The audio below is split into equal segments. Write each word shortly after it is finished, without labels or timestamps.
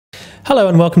Hello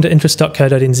and welcome to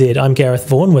interest.co.nz. I'm Gareth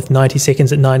Vaughan with 90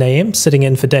 seconds at 9am, sitting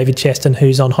in for David Chaston,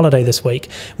 who's on holiday this week.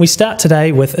 We start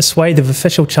today with a swathe of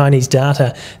official Chinese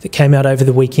data that came out over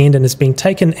the weekend and has been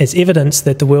taken as evidence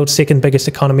that the world's second biggest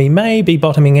economy may be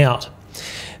bottoming out.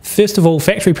 First of all,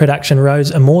 factory production rose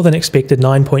a more than expected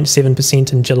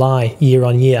 9.7% in July, year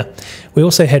on year. We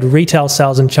also had retail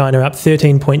sales in China up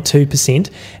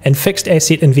 13.2% and fixed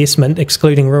asset investment,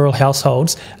 excluding rural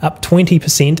households, up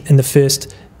 20% in the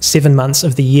first 7 months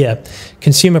of the year.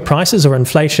 Consumer prices or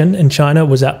inflation in China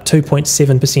was up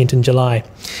 2.7% in July.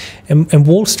 And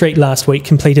Wall Street last week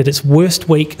completed its worst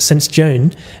week since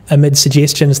June amid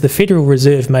suggestions the Federal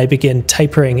Reserve may begin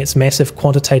tapering its massive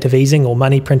quantitative easing or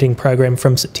money printing program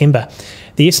from September.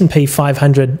 The S&P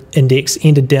 500 index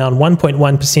ended down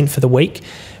 1.1% for the week.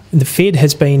 The Fed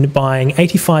has been buying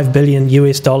 $85 billion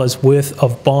worth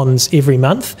of bonds every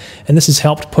month, and this has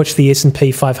helped push the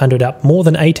S&P 500 up more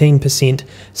than 18%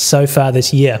 so far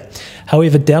this year.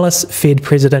 However, Dallas Fed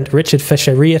President Richard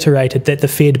Fisher reiterated that the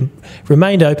Fed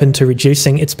remained open to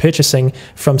reducing its purchasing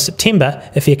from September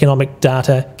if economic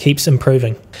data keeps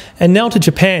improving. And now to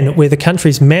Japan, where the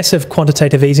country's massive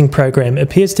quantitative easing program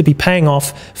appears to be paying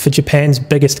off for Japan's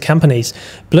biggest companies.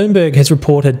 Bloomberg has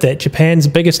reported that Japan's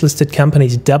biggest listed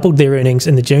companies doubled their earnings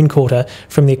in the June quarter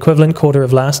from the equivalent quarter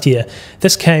of last year.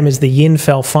 This came as the yen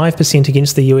fell 5%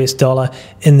 against the US dollar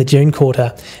in the June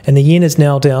quarter, and the yen is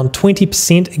now down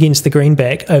 20% against the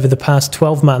greenback over the past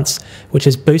 12 months, which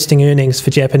is boosting earnings for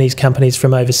Japanese companies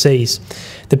from overseas.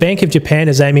 The Bank of Japan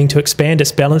is aiming to expand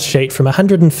its balance sheet from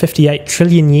 158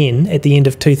 trillion yen at the end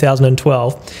of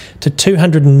 2012 to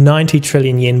 290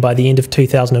 trillion yen by the end of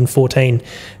 2014.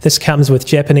 This comes with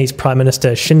Japanese Prime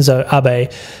Minister Shinzo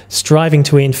Abe striving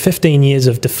to end 15 years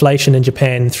of deflation in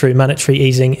Japan through monetary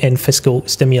easing and fiscal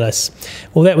stimulus.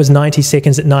 Well, that was 90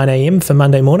 seconds at 9am for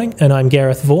Monday morning, and I'm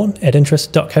Gareth Vaughan at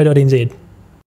interest.co.nz.